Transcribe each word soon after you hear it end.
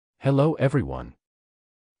Hello everyone.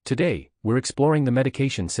 Today, we're exploring the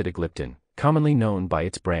medication Sitagliptin, commonly known by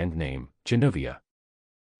its brand name, Januvia.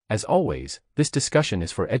 As always, this discussion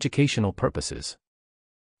is for educational purposes.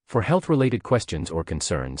 For health-related questions or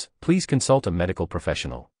concerns, please consult a medical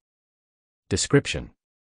professional. Description: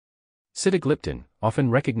 Sitagliptin,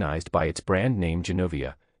 often recognized by its brand name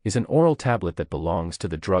Januvia, is an oral tablet that belongs to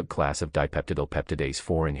the drug class of dipeptidyl peptidase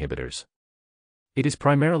 4 inhibitors. It is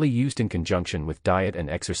primarily used in conjunction with diet and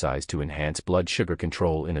exercise to enhance blood sugar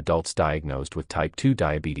control in adults diagnosed with type 2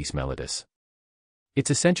 diabetes mellitus.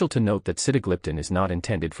 It's essential to note that sitagliptin is not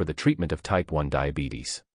intended for the treatment of type 1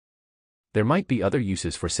 diabetes. There might be other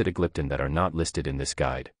uses for sitagliptin that are not listed in this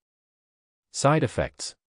guide. Side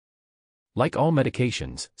effects: like all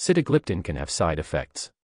medications, sitagliptin can have side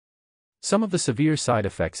effects. Some of the severe side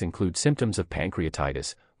effects include symptoms of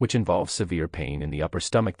pancreatitis, which involves severe pain in the upper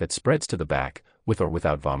stomach that spreads to the back, with or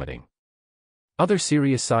without vomiting. Other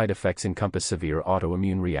serious side effects encompass severe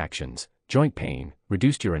autoimmune reactions, joint pain,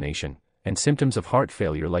 reduced urination, and symptoms of heart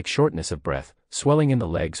failure like shortness of breath, swelling in the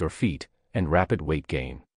legs or feet, and rapid weight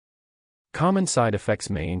gain. Common side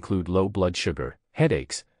effects may include low blood sugar,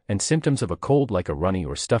 headaches, and symptoms of a cold like a runny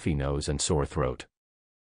or stuffy nose and sore throat.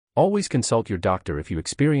 Always consult your doctor if you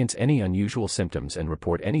experience any unusual symptoms and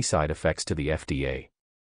report any side effects to the FDA.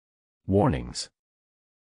 Warnings: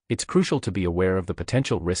 it's crucial to be aware of the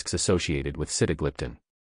potential risks associated with sitagliptin.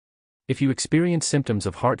 If you experience symptoms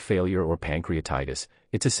of heart failure or pancreatitis,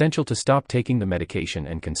 it's essential to stop taking the medication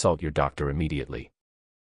and consult your doctor immediately.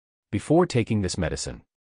 Before taking this medicine: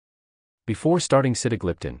 before starting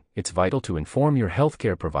sitagliptin, it's vital to inform your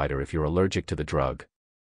healthcare provider if you're allergic to the drug.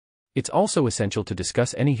 It's also essential to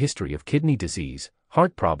discuss any history of kidney disease,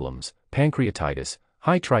 heart problems, pancreatitis,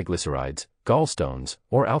 high triglycerides, gallstones,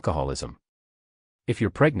 or alcoholism. If you're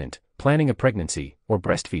pregnant, planning a pregnancy, or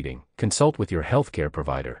breastfeeding, consult with your healthcare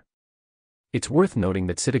provider. It's worth noting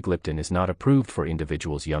that sitagliptin is not approved for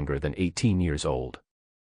individuals younger than 18 years old.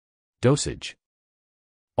 Dosage: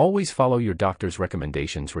 always follow your doctor's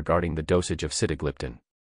recommendations regarding the dosage of sitagliptin.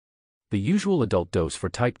 The usual adult dose for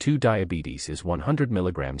type 2 diabetes is 100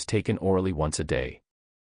 mg taken orally once a day.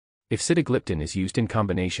 If sitagliptin is used in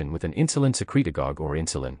combination with an insulin secretagogue or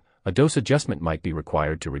insulin, a dose adjustment might be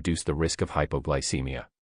required to reduce the risk of hypoglycemia.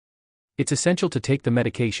 It's essential to take the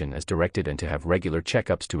medication as directed and to have regular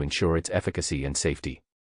checkups to ensure its efficacy and safety.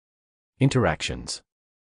 Interactions: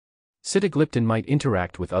 sitagliptin might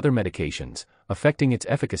interact with other medications, affecting its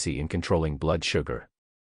efficacy in controlling blood sugar.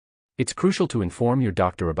 It's crucial to inform your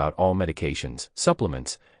doctor about all medications,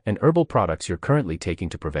 supplements, and herbal products you're currently taking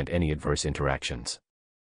to prevent any adverse interactions.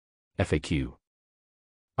 FAQ: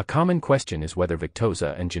 a common question is whether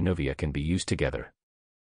Victoza and Januvia can be used together.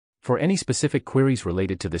 For any specific queries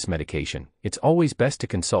related to this medication, it's always best to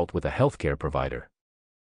consult with a healthcare provider.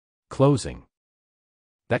 Closing: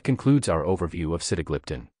 that concludes our overview of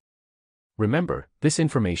sitagliptin. Remember, this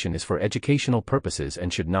information is for educational purposes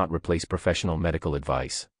and should not replace professional medical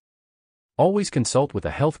advice. Always consult with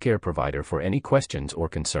a healthcare provider for any questions or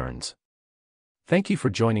concerns. Thank you for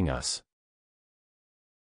joining us.